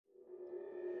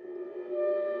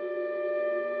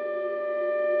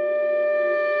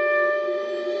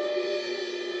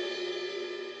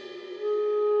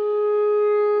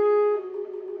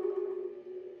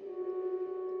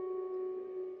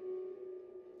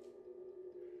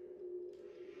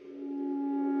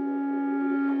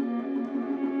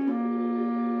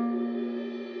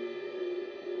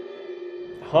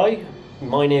Hi,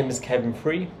 my name is Kevin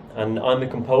Free and I'm a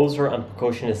composer and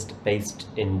percussionist based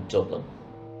in Dublin.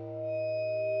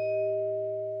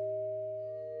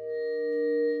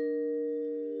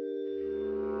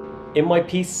 In my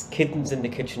piece, Kittens in the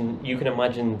Kitchen, you can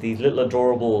imagine these little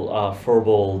adorable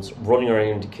furballs running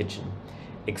around the kitchen,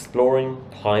 exploring,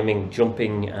 climbing,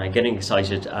 jumping, getting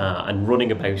excited and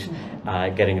running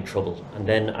about, getting in trouble. And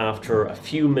then after a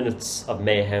few minutes of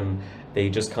mayhem, they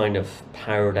just kind of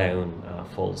power down,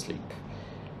 fall asleep.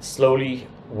 Slowly,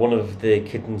 one of the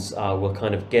kittens will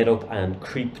kind of get up and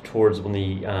creep towards one of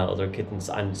the other kittens,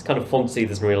 and it's kind of fun to see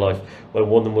this in real life, where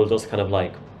one of them will just kind of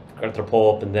like get their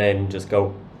paw up and then just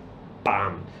go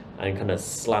bam, and kind of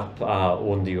slap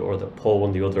one of the, or the pull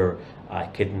one of the other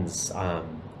kittens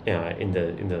in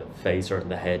the face or in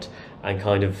the head, and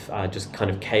kind of just kind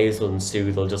of chaos will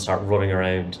ensue. They'll just start running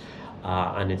around,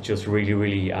 and it's just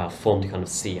really fun to kind of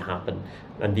see happen.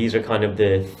 And these are kind of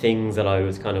the things that I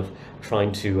was kind of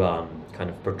trying to kind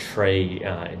of portray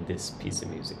in this piece of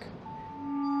music.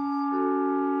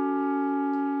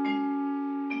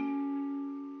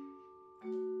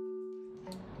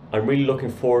 I'm really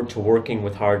looking forward to working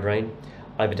with Hard Rain.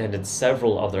 I've attended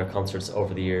several of their concerts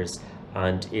over the years,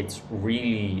 and it's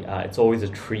really, it's always a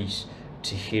treat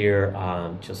to hear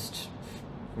just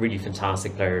really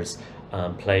fantastic players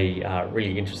play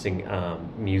really interesting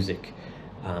music.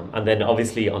 And then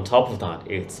obviously on top of that,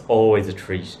 it's always a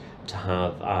treat to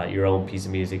have your own piece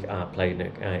of music played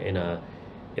in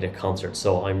a concert.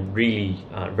 So I'm really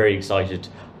very excited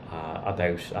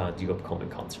about the upcoming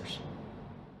concert.